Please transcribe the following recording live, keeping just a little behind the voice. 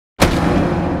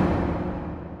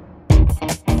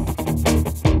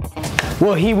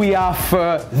Well, here we are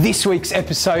for this week's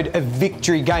episode of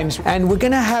Victory Games, and we're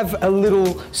going to have a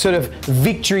little sort of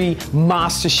Victory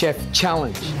Masterchef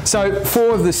challenge. So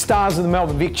 4 of the stars of the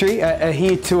Melbourne Victory are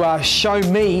here to show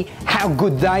me how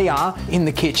good they are in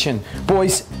the kitchen.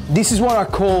 Boys, this is what I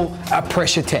call a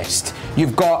pressure test.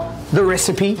 You've got the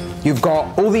recipe, you've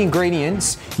got all the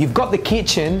ingredients, you've got the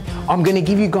kitchen. I'm going to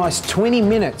give you guys 20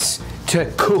 minutes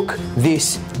to cook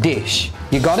this dish.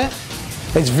 You got it?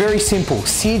 It's very simple.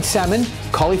 Seared salmon,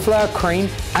 cauliflower cream,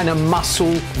 and a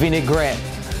mussel vinaigrette.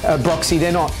 Broxy,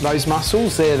 they're not those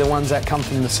mussels, they're the ones that come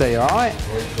from the sea, all right?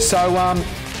 So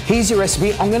here's your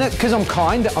recipe. Because I'm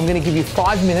kind, I'm gonna give you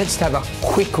 5 minutes to have a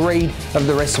quick read of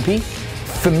the recipe,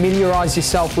 familiarize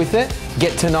yourself with it,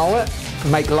 get to know it,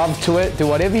 make love to it, do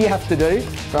whatever you have to do,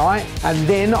 right? And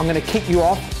then I'm gonna kick you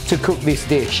off to cook this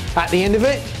dish. At the end of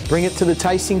it, bring it to the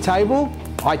tasting table,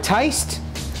 I taste,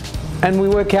 and we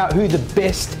work out who the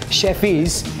best chef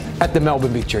is at the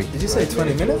Melbourne Victory. Did you say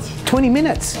 20 minutes? 20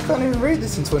 minutes. I can't even read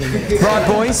this in 20 minutes. Right,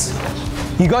 boys,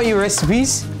 you got your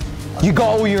recipes, you got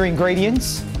all your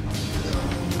ingredients.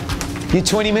 Your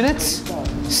 20 minutes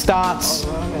starts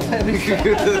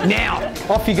now.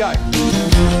 Off you go.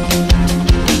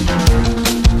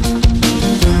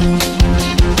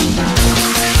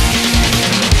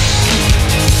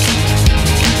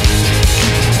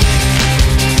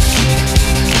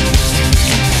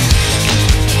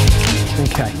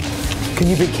 Okay, can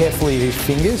you be careful of your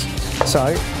fingers? So,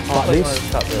 like this.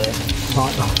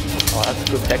 Right. Oh, that's a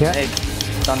good technique.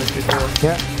 Yeah. Done this before.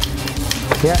 Yeah.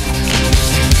 Yeah.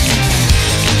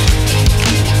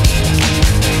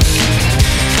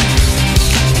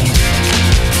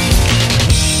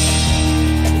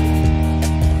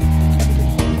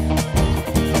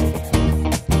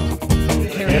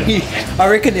 I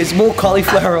reckon there's more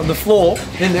cauliflower on the floor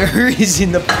than there is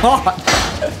in the pot.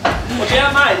 Look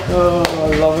out, mate. Oh,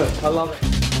 I love it. I love it.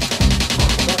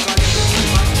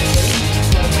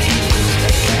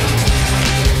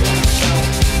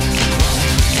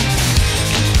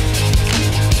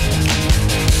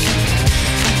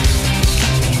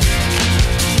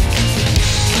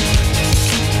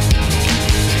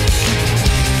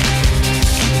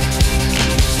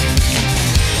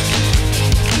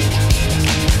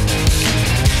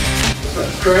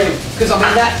 Because I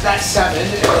mean that salmon,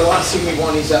 the last thing we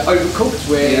want is overcooked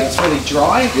where it's really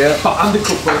dry, but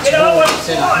undercooked where it's warm.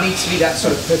 It needs to be that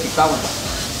sort of perfect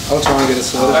balance. I'll try and get it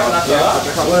sorted.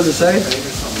 What does it say?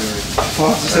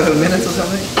 5 to 7 minutes or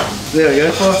something? There we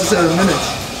go, 5 to 7 minutes.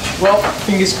 Well,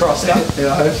 fingers crossed, huh?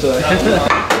 Yeah, I hope so.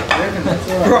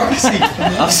 Broxy,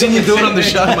 I've seen you do it on the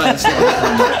show, mate.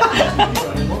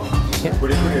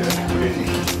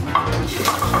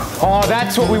 Oh,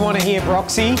 that's what we want to hear,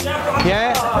 Broxy.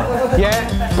 Yeah?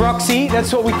 Yeah? Broxy,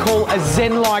 that's what we call a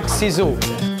zen-like sizzle.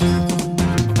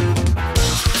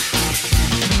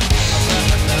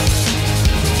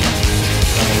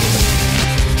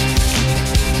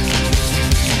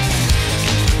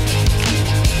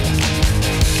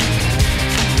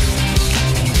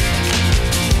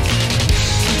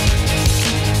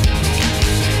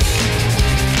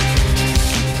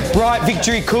 Right,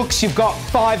 Victory Cooks, you've got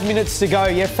 5 minutes to go,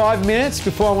 yeah? 5 minutes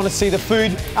before I want to see the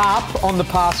food up on the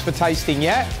pass for tasting,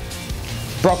 yeah?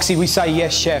 Broxy, we say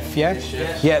yes, chef, yeah? Yes,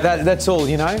 chef. Yeah, that's all,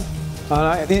 you know?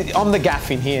 I know. I'm the gaff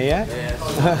in here, yeah? Yeah.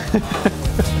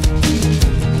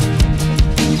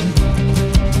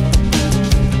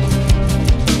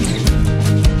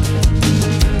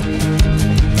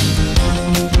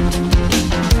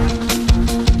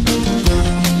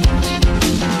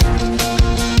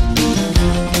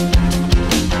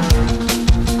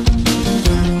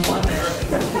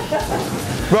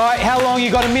 Right, how long?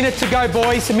 You got a minute to go,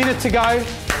 boys. A minute to go.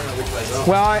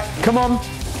 Well, come on.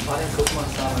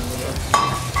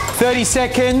 30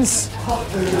 seconds.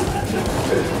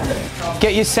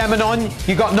 Get your salmon on.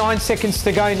 You got 9 seconds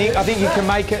to go, Nick. I think you can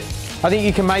make it. I think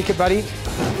you can make it, buddy.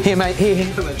 Here, mate. Here.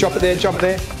 Drop it there. Drop it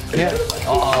there. Yeah.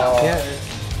 Yeah.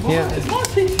 Yeah.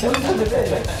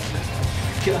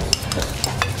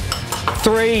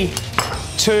 3,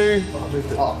 2,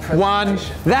 1.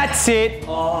 That's it.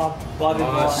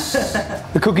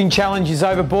 The cooking challenge is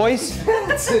over, boys.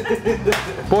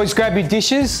 Boys, grab your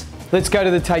dishes. Let's go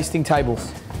to the tasting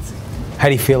tables. How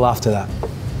do you feel after that?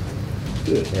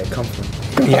 Good. Yeah,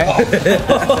 comfortable. Yeah?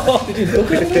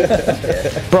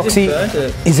 Broxy,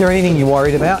 is there anything you're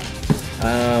worried about?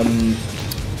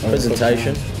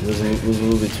 Presentation. There's a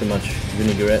little bit too much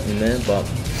vinaigrette in there, but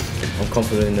I'm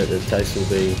confident that the taste will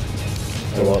be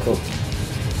delightful.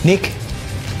 Nick,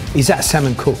 is that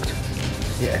salmon cooked?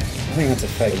 Yeah, I think that's a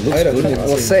fake. It looks good.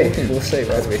 We'll see. We'll see.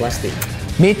 It's plastic.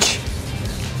 Mitch,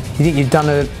 you think you've done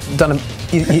a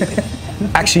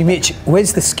Actually, Mitch,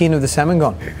 where's the skin of the salmon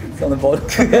gone? It's on the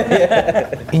bottom.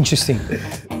 Interesting.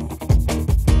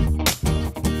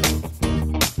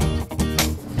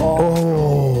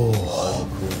 Oh.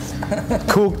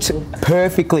 Cooked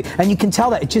perfectly. And you can tell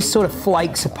that it just sort of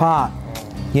flakes apart.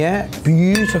 Yeah,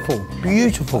 beautiful,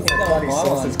 beautiful.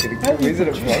 Sauce is getting too easy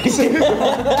to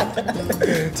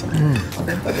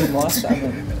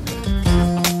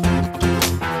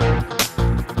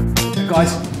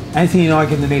Guys, Anthony and I are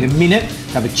going to need a minute,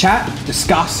 have a chat,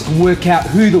 discuss and work out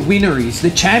who the winner is,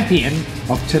 the champion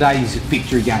of today's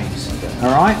Victory Games.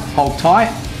 All right, hold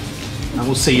tight and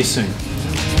we'll see you soon.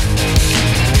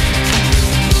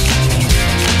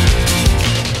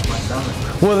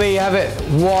 Well, there you have it.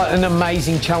 What an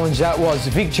amazing challenge that was.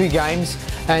 Victory Games,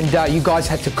 and you guys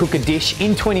had to cook a dish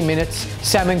in 20 minutes,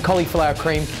 salmon, cauliflower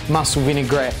cream, mussel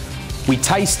vinaigrette. We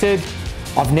tasted.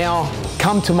 I've now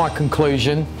come to my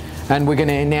conclusion, and we're going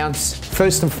to announce,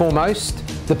 first and foremost,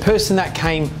 the person that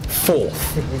came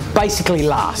fourth, basically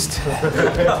last.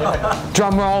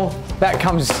 Drum roll, that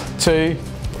comes to,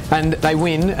 and they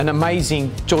win an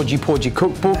amazing Georgie Porgy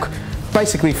cookbook,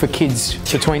 basically for kids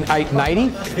between 8 and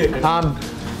 80.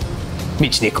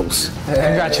 Mitch Nichols.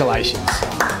 Congratulations.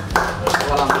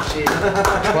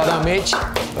 Well done, Mitch.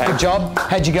 Good job.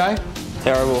 How'd you go?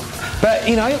 Terrible. But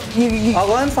you know, I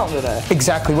learned something today.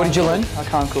 Exactly. What did you learn? I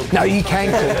can't cook. No, you can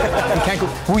cook. You can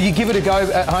cook. Will you give it a go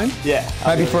at home? Yeah.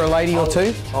 Maybe for a lady or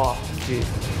two? Oh, gee.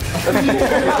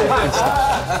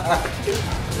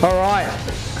 All right.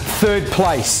 Third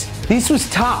place. This was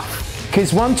tough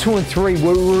because 1, 2 and 3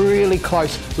 were really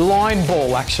close. Line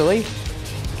ball, actually.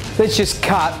 Let's just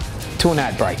cut to an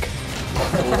ad break.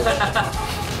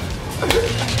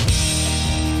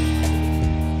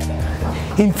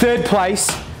 In third place,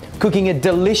 cooking a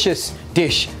delicious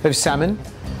dish of salmon,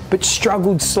 but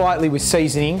struggled slightly with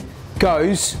seasoning,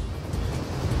 goes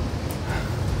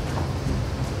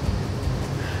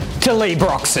to Leigh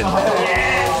Broxham.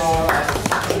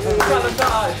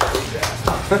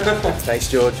 Thanks,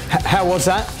 George. How was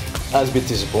that? I was a bit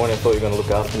disappointed. I thought you were going to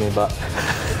look after me, but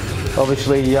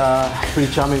obviously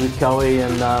pretty chummy with Coe,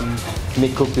 and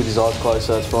Nick cooked with his eyes closed,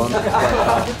 so it's fine.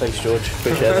 Thanks, George.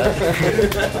 Appreciate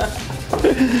that.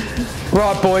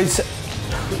 Right, boys.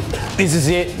 This is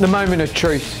it. The moment of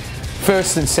truth.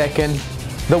 First and second,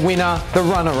 the winner, the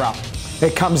runner-up.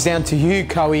 It comes down to you,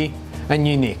 Coe, and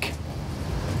you, Nick.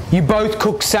 You both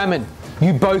cooked salmon.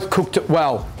 You both cooked it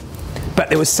well. But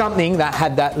there was something that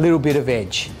had that little bit of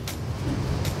edge.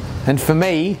 And for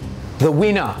me, the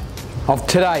winner of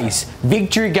today's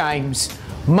Victory Games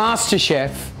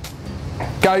Masterchef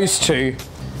goes to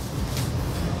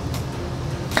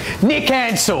Nick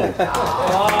Ansell.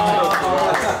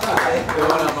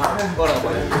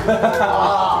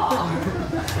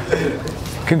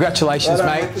 Congratulations,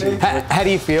 mate. How do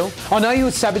you feel? I know you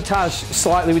were sabotaged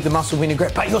slightly with the mussel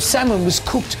vinaigrette, but your salmon was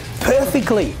cooked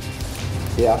perfectly.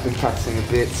 Yeah, I've been practicing a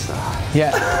bit, so...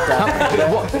 Yeah.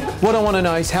 What I want to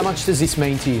know is how much does this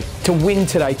mean to you? To win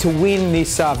today, to win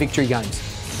this Victory Games?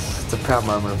 It's a proud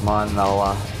moment of mine, and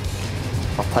I'll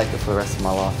take it for the rest of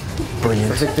my life.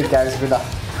 Brilliant. Victory Games winner.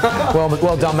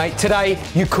 Well done, mate. Today,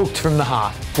 you cooked from the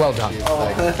heart. Well done.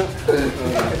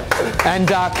 And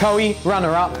Coe,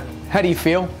 runner-up, how do you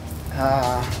feel?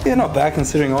 Yeah, not bad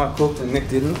considering I cooked and Nick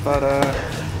didn't, but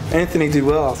Anthony did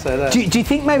well, I'll say that. Do you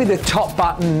think maybe the top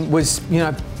button was, you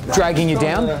know, dragging you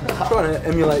down? Trying to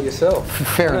emulate yourself.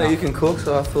 Fair enough. You can cook,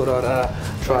 so I thought I'd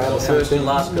try out the same thing.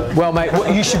 Well, mate,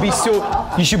 you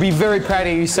should be very proud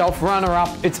of yourself. Runner up.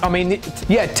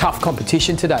 Yeah, tough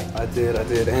competition today. I did.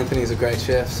 Anthony's a great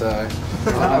chef, so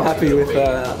I'm happy with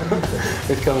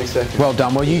coming second. Well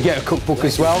done. Well, you get a cookbook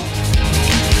as well.